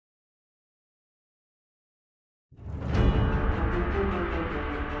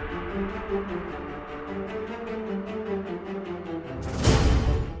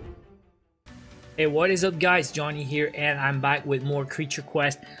Hey, what is up guys, Johnny here, and I'm back with more Creature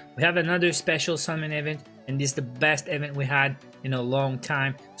Quest. We have another special summon event, and this is the best event we had in a long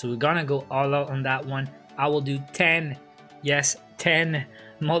time, so we're gonna go all out on that one. I will do 10, yes, 10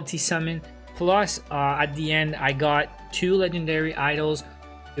 multi-summon, plus at the end I got 2 legendary idols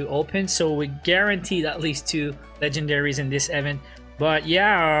to open, so we guaranteed at least 2 legendaries in this event. But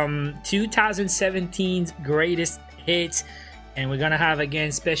yeah, 2017's greatest hits, and we're gonna have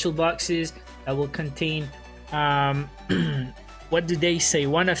again special boxes that will contain what do they say,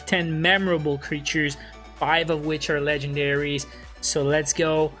 1 of 10 memorable creatures, 5 of which are legendaries. So let's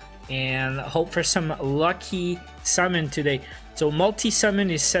go and hope for some lucky summon today. So multi-summon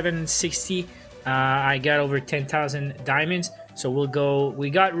is 760. I got over 10,000 diamonds, so we'll go.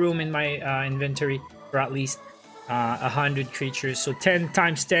 We got room in my inventory for at least 100 creatures, so 10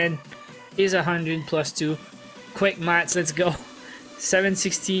 times 10 is 100 plus 2. Quick maths, let's go.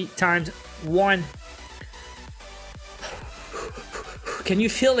 760 times 1. Can you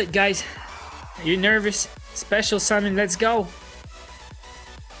feel it, guys? Are you nervous? Special summon, let's go.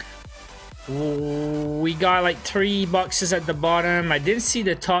 We got like 3 boxes at the bottom. I didn't see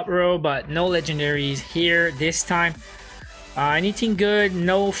the top row, but no legendaries here this time. Anything good?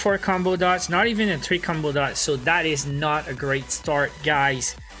 No 4 combo dots, not even a 3 combo dots, so that is not a great start,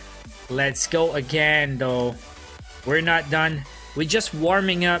 guys. Let's go again though. We're not done. We're just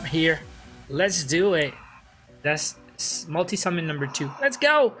warming up here. Let's do it. That's multi-summon number 2. Let's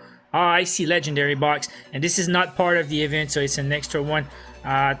go. Oh, I see legendary box, and this is not part of the event, so it's an extra one.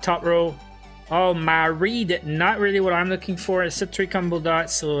 Top row. Oh, my read, not really what I'm looking for. It's a 3 combo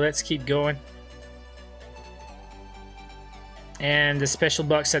dots, so let's keep going. And the special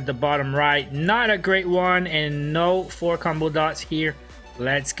box at the bottom right, not a great one, and no 4 combo dots here.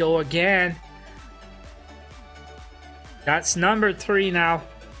 Let's go again. That's number 3 now.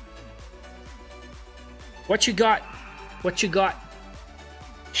 What you got? What you got?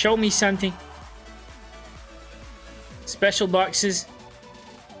 Show me something. Special boxes.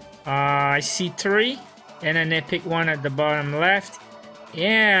 I see 3 and an epic one at the bottom left.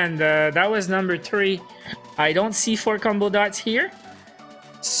 And that was number 3. I don't see 4 combo dots here.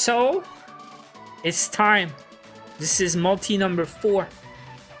 So it's time. This is multi number 4.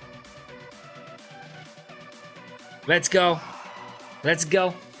 Let's go. Let's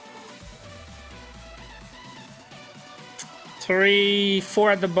go. 3,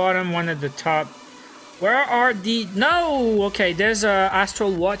 4 at the bottom, 1 at the top. Where are the... No! Okay, there's a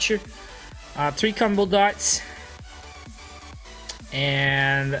Astral Watcher. 3 combo dots.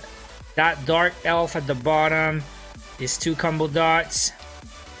 And that Dark Elf at the bottom is 2 combo dots.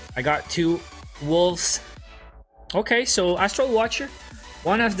 I got 2 wolves. Okay, so Astral Watcher,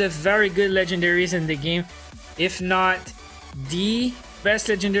 one of the very good legendaries in the game. If not the best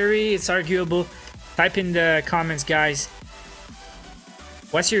legendary, it's arguable. Type in the comments, guys.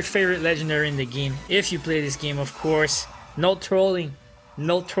 What's your favorite legendary in the game? If you play this game, of course. No trolling.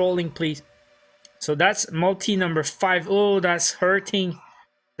 No trolling, please. So that's multi number 5. Oh, that's hurting.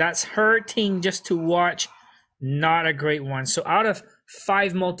 That's hurting just to watch. Not a great one. So out of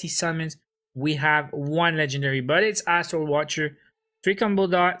 5 multi summons, we have 1 legendary, but it's Astral Watcher. 3 combo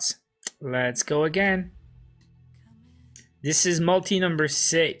dots. Let's go again. This is multi number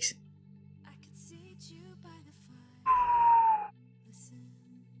 6.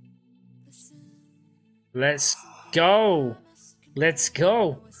 Let's go. Let's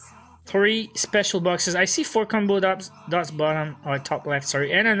go. 3 special boxes. I see 4 combo dots bottom, or top left,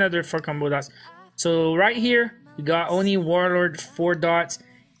 sorry, and another 4 combo dots. So right here, we got only Warlord 4 dots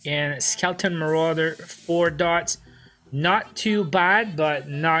and Skeleton Marauder 4 dots. Not too bad, but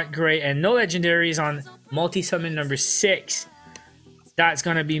not great. And no legendaries on multi-summon number 6. That's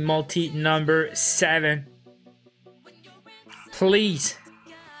gonna be multi number 7. Please.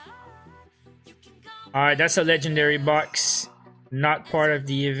 Alright, that's a legendary box. Not part of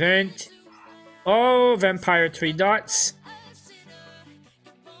the event. Oh, Vampire 3 dots.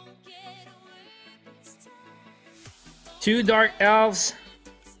 2 Dark Elves.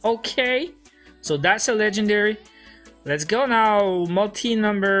 Okay. So that's a legendary. Let's go now. Multi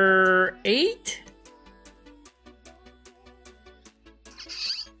number 8.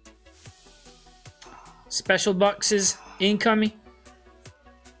 Special boxes incoming.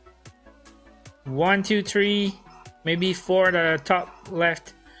 1, 2, 3, maybe 4 at the top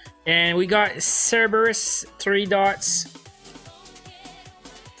left. And we got Cerberus 3 dots.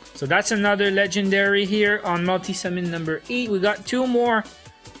 So that's another legendary here on multi-summon number 8. We got 2 more,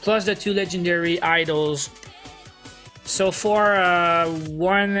 plus the 2 legendary idols. So for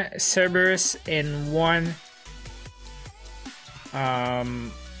one Cerberus and one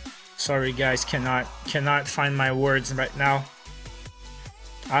sorry guys, cannot find my words right now.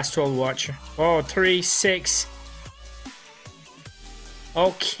 Astral Watcher. Oh, 3, 6.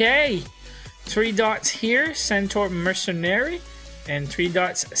 Okay. 3 dots here, Centaur Mercenary, and 3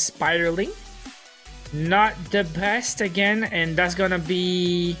 dots Spiderling. Not the best again, and that's gonna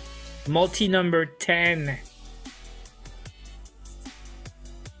be multi number 10.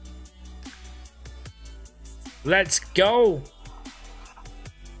 Let's go.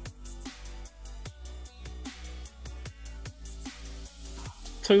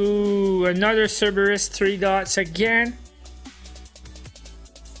 To another Cerberus, 3 dots again.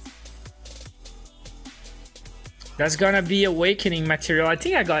 That's gonna be Awakening material. I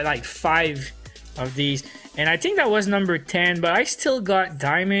think I got like 5 of these, and I think that was number 10, but I still got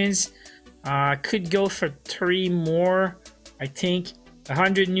diamonds. Could go for 3 more, I think.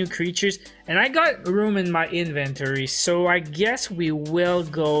 100 new creatures, and I got room in my inventory, so I guess we will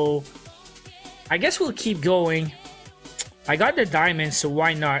go. I guess we'll keep going. I got the diamonds, so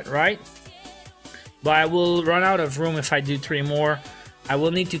why not, right? But I will run out of room if I do 3 more. I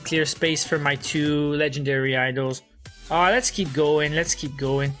will need to clear space for my 2 legendary idols. Let's keep going. Let's keep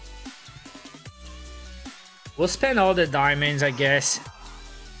going. We'll spend all the diamonds, I guess.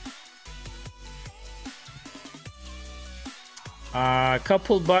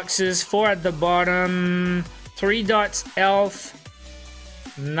 Couple boxes, 4 at the bottom, 3 dots elf,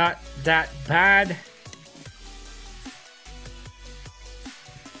 not that bad.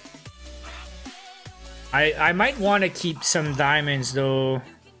 I might want to keep some diamonds though,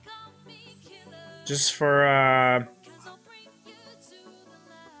 just for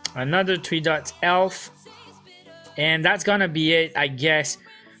another 3 dots elf, and that's gonna be it, I guess.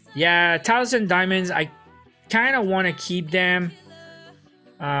 Yeah, 1,000 diamonds. I kind of want to keep them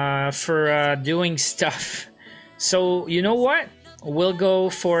for doing stuff. So you know what? We'll go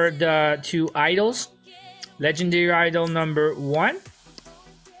for the 2 idols. Legendary idol number 1.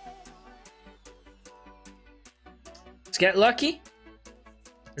 Let's get lucky.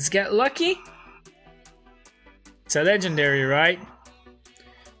 Let's get lucky. It's a legendary, right?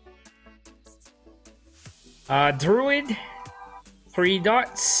 Druid, 3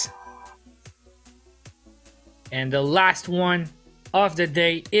 dots. And the last one of the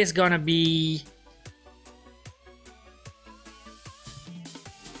day is gonna be...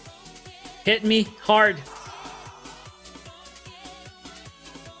 Hit me hard.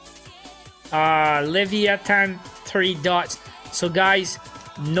 Leviathan, 3 dots. So guys,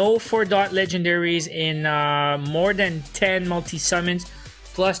 no 4 dot legendaries in more than 10 multi-summons,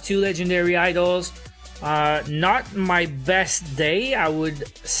 plus 2 legendary idols. Not my best day, I would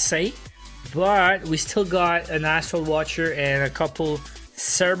say. But we still got an Astral Watcher and a couple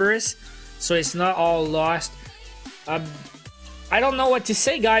Cerberus, so it's not all lost. I don't know what to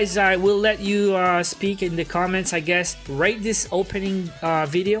say, guys. I will let you speak in the comments, I guess. Rate this opening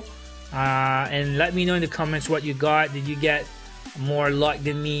video and let me know in the comments what you got. Did you get more luck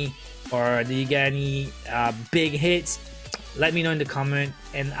than me, or did you get any big hits? Let me know in the comment,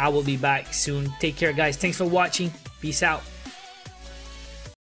 and I will be back soon. Take care, guys. Thanks for watching. Peace out.